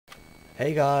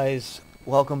Hey guys,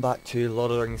 welcome back to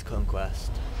Lord of the Rings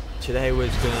Conquest. Today we're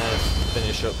just gonna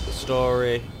finish up the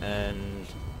story and,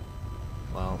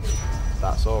 well,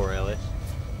 that's all really.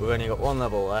 We've only got one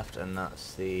level left and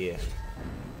that's the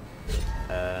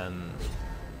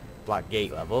Black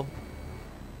Gate level.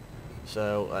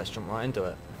 So let's jump right into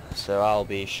it. So I'll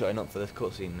be shutting up for this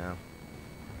cutscene now.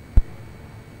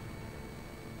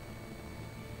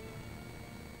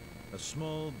 A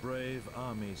small, brave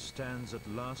army stands at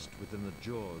last within the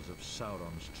jaws of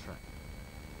Sauron's trap.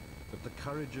 But the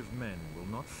courage of men will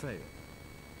not fail,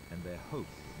 and their hope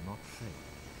will not fade.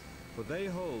 For they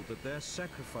hold that their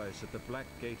sacrifice at the Black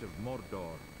Gate of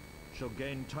Mordor shall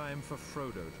gain time for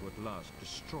Frodo to at last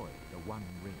destroy the One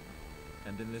Ring.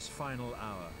 And in this final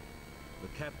hour, the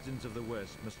captains of the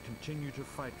West must continue to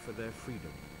fight for their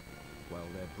freedom, while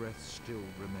their breath still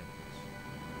remains.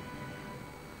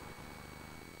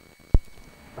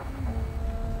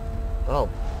 Well,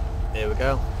 here we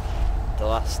go. The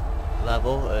last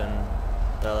level and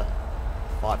the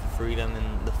fight for freedom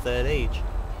in the Third Age.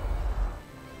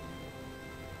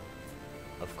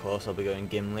 Of course, I'll be going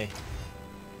Gimli.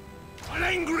 An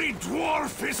angry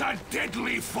dwarf is a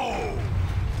deadly foe!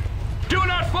 Do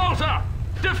not falter!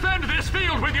 Defend this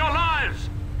field with your lives!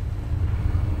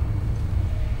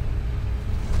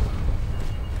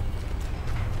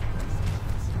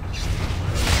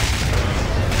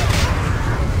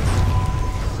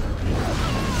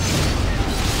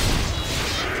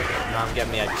 Now I'm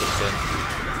getting my head kicked in.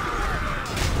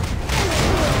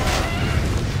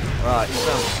 Right,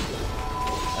 so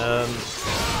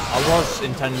I was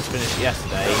intending to finish it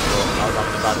yesterday, but I was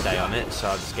having a bad day on it, so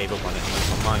I just gave up on it and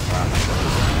went on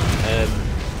Minecraft.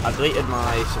 I deleted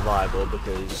my survival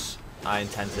because I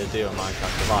intend to do a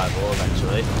Minecraft survival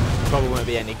eventually. Probably won't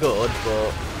be any good,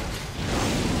 but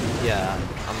yeah,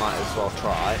 I might as well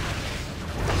try.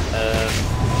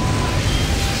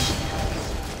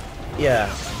 Yeah,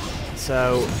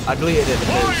 so I deleted it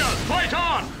because... Warriors, fight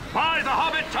on! By the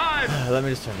Hobbit time! Let me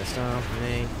just turn this down for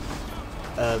me.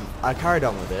 I carried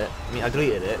on with it. I mean, I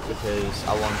deleted it because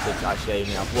I wanted to actually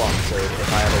only have one, so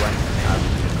if I ever went and I'd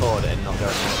record it and not go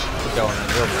on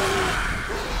any other.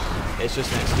 It's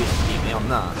just an excuse to keep me on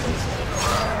that, basically.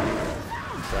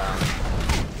 So,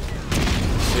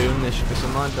 soon there should be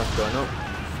some Minecraft going up.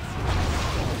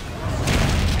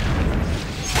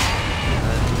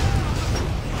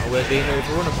 And we're being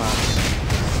overrun apparently.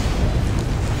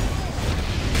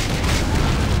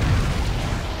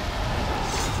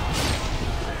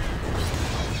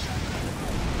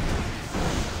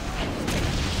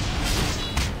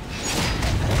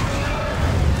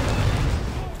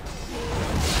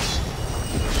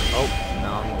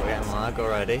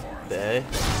 Already, bit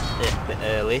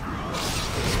early to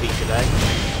speak today.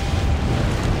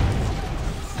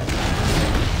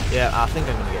 Yeah, I think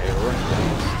I'm gonna get overrun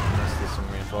unless there's some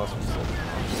reinforcements.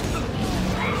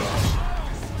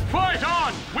 Fight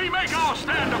on! We make our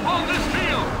stand upon this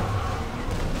field!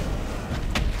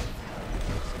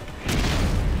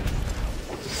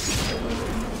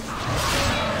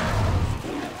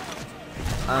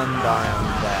 And I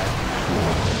am dead.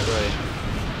 Brilliant.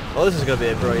 Well, this is going to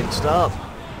be a brilliant start.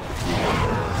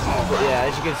 But yeah,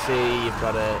 as you can see, you've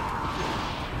got it.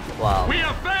 Wow. We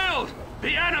have failed!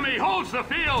 The enemy holds the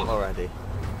field! Already.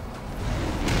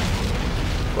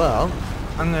 Well,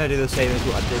 I'm going to do the same as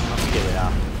what I did in Australia.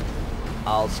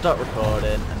 I'll start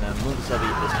recording, and then once I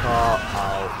beat this part,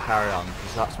 I'll carry on,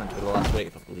 because that's meant to be the last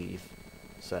week, I believe.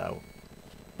 So,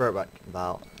 right back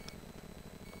about.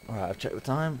 Alright, I've checked the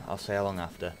time. I'll say how long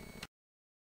after.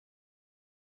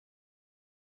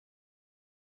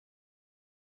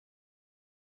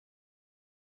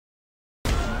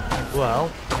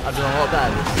 Well, I've done a lot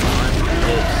better this time.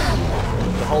 It's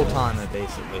the whole timer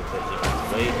basically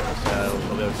effectively, so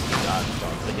we'll be able to see that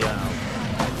start the video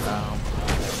now,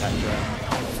 etc.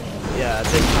 Yeah,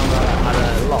 this time I had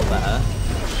a lot better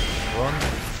run.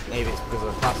 Maybe it's because of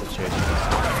the class I chose this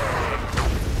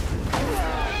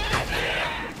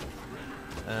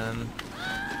time.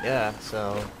 Yeah,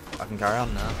 so I can carry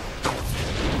on now.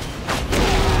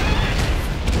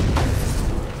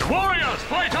 Warriors,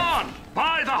 fight on!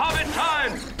 By the Hobbit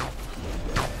time!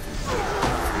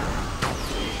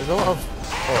 There's a lot of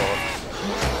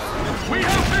orcs. We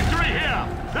have victory here!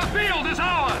 The field is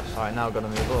ours! Alright, now I've got to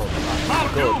move up.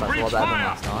 Mount Good, Doom that's a breathes lot better than fire!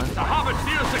 last time. The Hobbits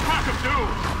nears the crack of doom!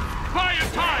 Fire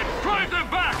time! Drive them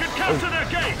back and capture their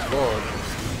gate! Lord.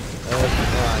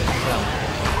 Alright, so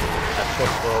let's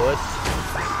push forward.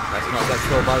 Let's not get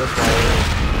killed by the warriors.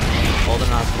 Or the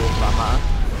Nazgûl for that matter.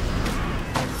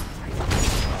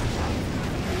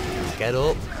 Get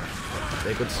up. Be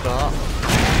a good start.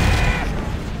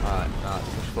 Alright, now let's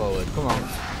push forward. Come on.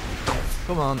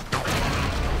 Come on.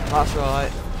 That's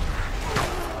right.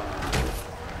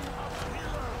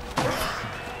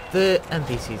 The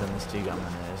NPCs on this 2 gun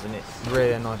is, and it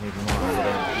really annoys me even more they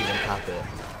don't even cap it.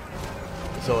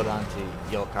 It's all down to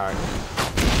your character.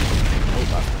 Oh,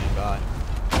 that's the new guy.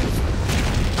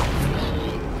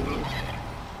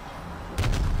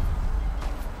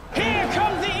 Here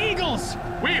come the Eagles!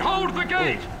 We hold the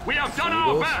gate! We have done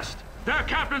our Eagles. best! Their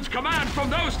captains command from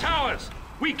those towers!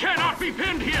 We cannot be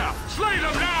pinned here! Slay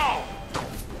them now!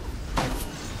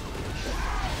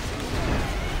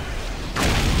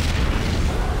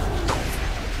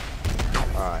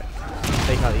 Alright,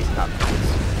 take out these captains.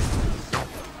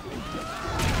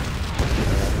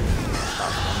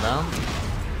 That's one down.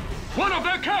 One of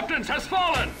their captains has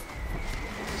fallen!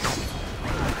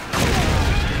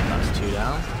 That's 2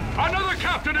 down. Another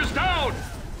captain is down!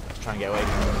 Let's try and get away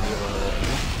from the other.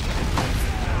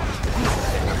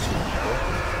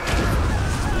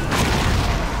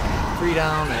 3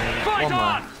 down and Fight 1 on!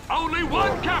 left. Only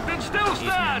one captain still Easy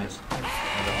stands! minute.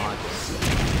 I don't like it.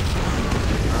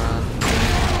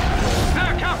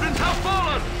 Their captains have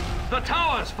fallen! The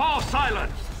towers fall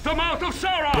silent! The mouth of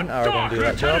Sauron! Didn't Aragorn Dark do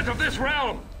that lieutenant job? of this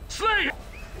realm! Slay him!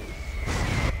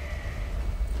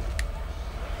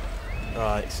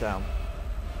 Right, so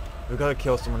we've got to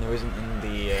kill someone who isn't in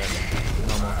the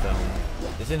normal film.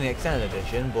 It's in the extended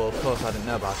edition, but of course I didn't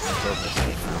know about it until this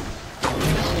game now.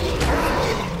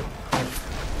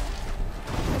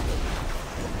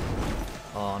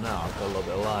 Oh no, I've got a little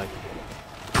bit of lag.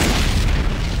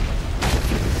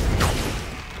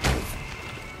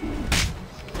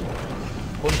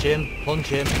 Punch him, punch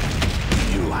him.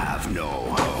 You have no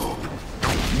hope.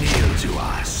 Kneel to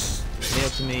us. Kneel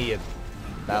to me, you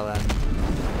bellend.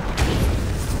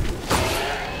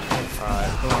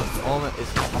 Alright, come on. Almost is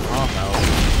half health.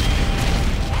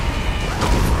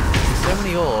 There's so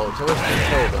many orcs, I wish I could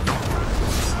kill them.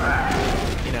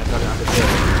 You know, so I don't have to deal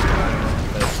with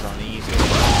but it's not easy.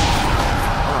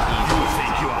 Not easy. You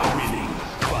think you are winning,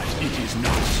 but it is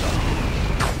not so.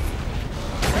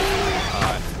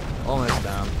 Alright, almost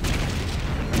down.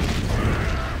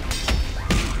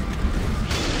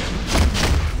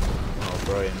 Oh,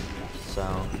 brilliant. So,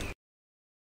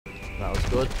 that was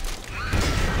good.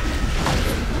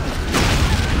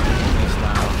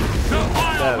 The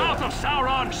vile There we mouth go. of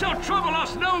Sauron shall trouble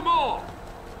us no more!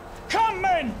 Come,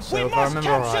 men! So We if I must remember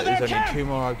capture right, their there's only camp! 2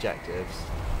 more objectives.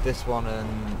 This one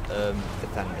and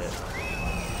defend it.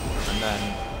 And then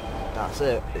that's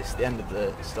it. It's the end of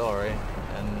the story.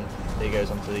 And it goes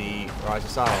on to the Rise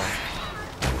of Sauron.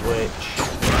 Which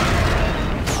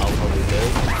I'll probably do.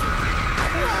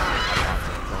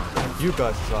 You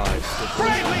guys decide.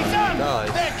 Bravely done!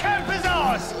 Guys. Their camp is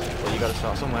ours! Well, you gotta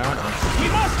start somewhere, aren't you? We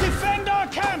must defend our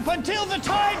camp until the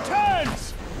tide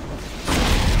turns!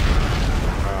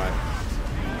 Alright.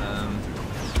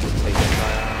 Take this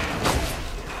guy out.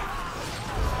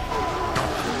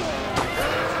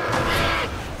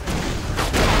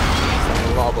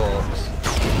 A lot of orcs.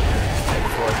 Take the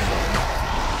poison button.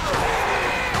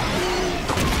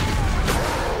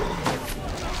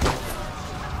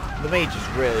 The mage is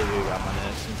really rude at my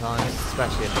nerves sometimes,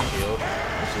 especially in the shield,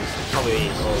 which is probably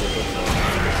all the good for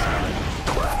this side.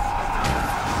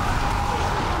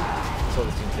 That's all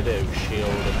they seem to do, shield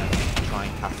and then try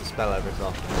and cast a spell every so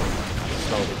often and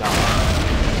slowly die.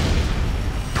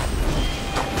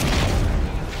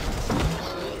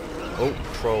 Oh,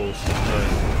 trolls.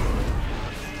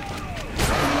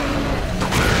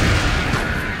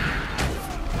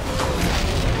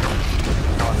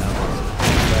 Oh no,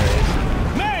 there it is.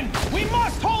 Men, we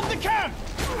must hold the camp!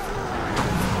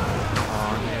 Oh,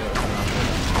 I knew it was gonna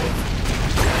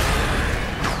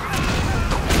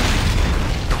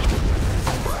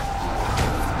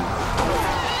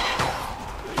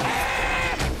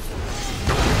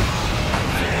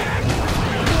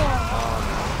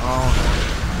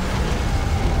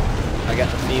I get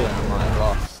the feeling I might have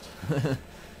lost. I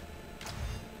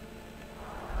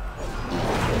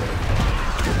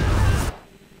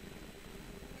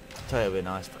tell you, it'd be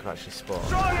nice if I could actually spawn.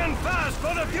 Strong and fast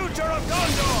for the future of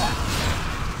Gondor!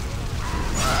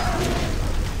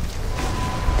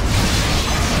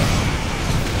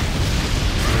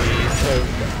 Please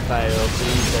don't fail,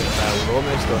 please don't fail. We've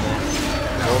almost done it.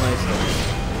 We've almost done it.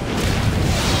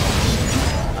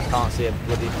 I can't see a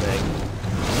bloody thing.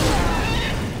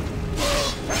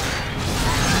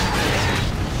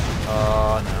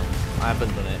 Oh no, I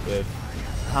haven't done it with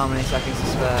how many seconds to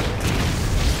spare?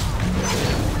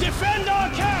 Defend our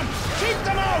camp! Keep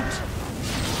them out!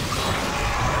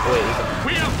 Wait,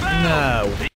 We have failed!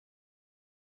 no!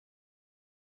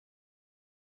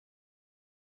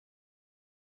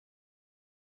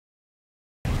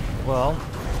 Well,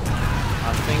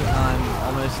 I think I'm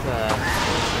almost there.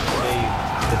 See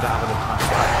the dab of the past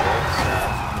backwards, so...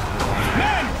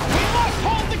 Men, we must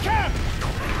hold the camp!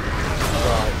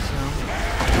 Right, so...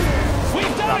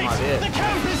 We've done That might be it! it. The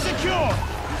camp is secure!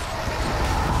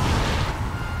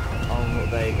 Oh, look,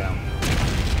 there you go.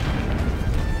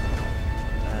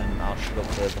 I'll shut up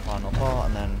the final part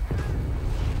and then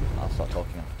I'll start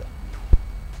talking after.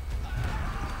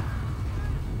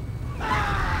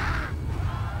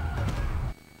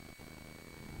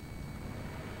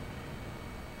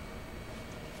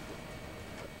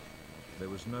 There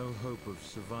was no hope of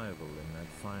survival in that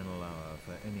final hour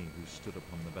for any who stood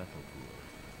upon the battlefield,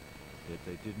 yet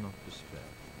they did not despair.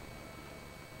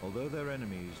 Although their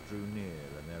enemies drew near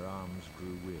and their arms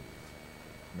grew weary,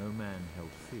 no man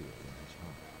held fear in his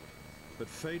heart. But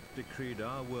fate decreed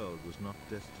our world was not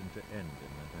destined to end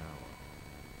in that hour.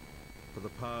 For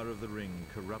the power of the ring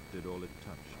corrupted all it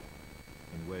touched,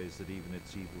 in ways that even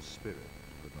its evil spirit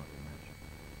could not imagine.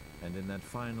 And in that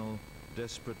final,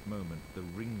 desperate moment, the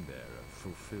ring-bearer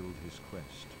fulfilled his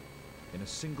quest. In a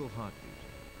single heartbeat,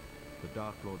 the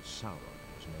Dark Lord Sauron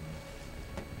was no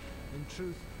more. In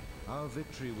truth, our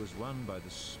victory was won by the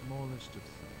smallest of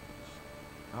things.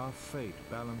 Our fate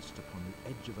balanced upon the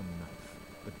edge of a knife.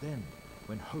 But then,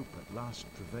 when hope at last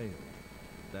prevailed,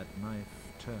 that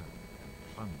knife turned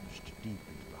and plunged deep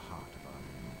into the heart of our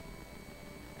enemy.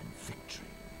 And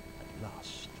victory, at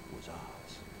last, was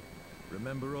ours.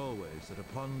 Remember always that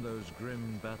upon those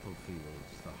grim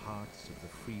battlefields, the hearts of the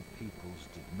free peoples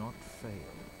did not fail,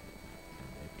 and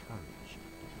their courage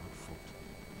did not falter.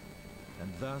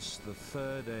 And thus the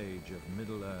third age of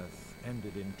Middle-earth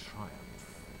ended in triumph,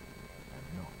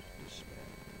 and not despair.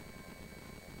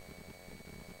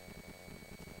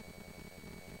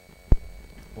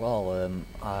 Well,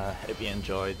 I hope you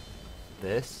enjoyed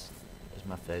this. It's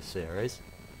my first series.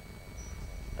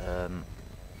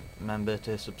 Remember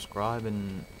to subscribe,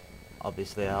 and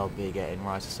obviously I'll be getting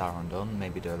Rise of Sauron done,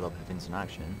 maybe do a little bit of instant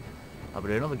action. I'll be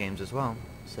doing other games as well.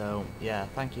 So yeah,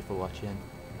 thank you for watching.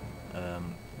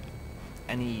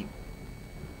 Any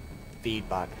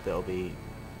feedback that'll be,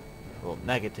 well,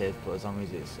 negative, but as long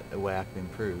as it's a way I can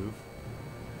improve,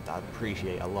 I'd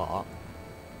appreciate a lot.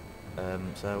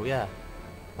 So yeah,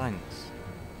 thanks.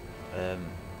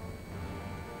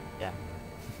 Yeah.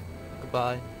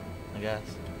 Goodbye, I guess.